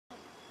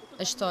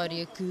A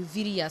história, que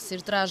viria a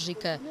ser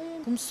trágica,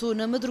 começou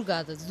na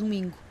madrugada de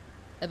domingo.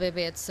 A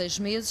bebé de 6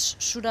 meses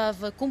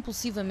chorava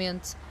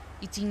compulsivamente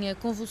e tinha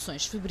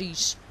convulsões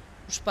febris.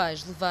 Os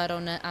pais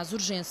levaram-na às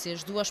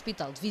urgências do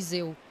hospital de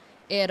Viseu.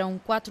 Eram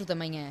 4 da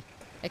manhã.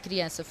 A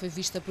criança foi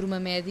vista por uma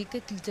médica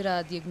que lhe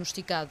terá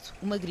diagnosticado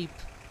uma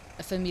gripe.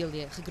 A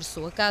família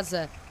regressou a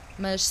casa,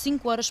 mas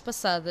 5 horas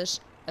passadas,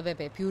 a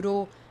bebé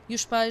piorou e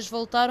os pais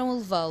voltaram a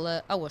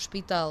levá-la ao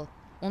hospital,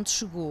 onde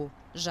chegou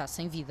já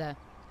sem vida.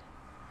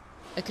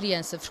 A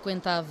criança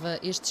frequentava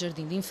este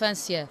jardim de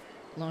infância.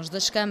 Longe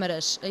das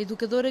câmaras, a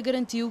educadora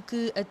garantiu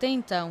que, até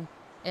então,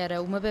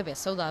 era uma bebé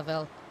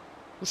saudável.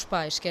 Os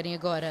pais querem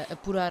agora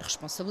apurar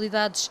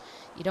responsabilidades,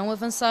 irão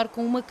avançar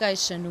com uma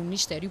queixa no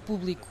Ministério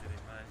Público.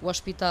 O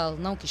hospital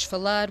não quis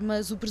falar,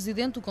 mas o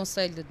presidente do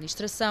Conselho de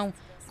Administração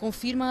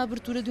confirma a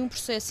abertura de um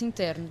processo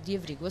interno de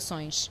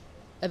averiguações.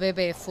 A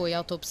bebé foi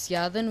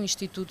autopsiada no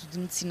Instituto de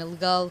Medicina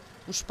Legal.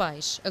 Os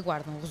pais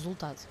aguardam o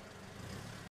resultado.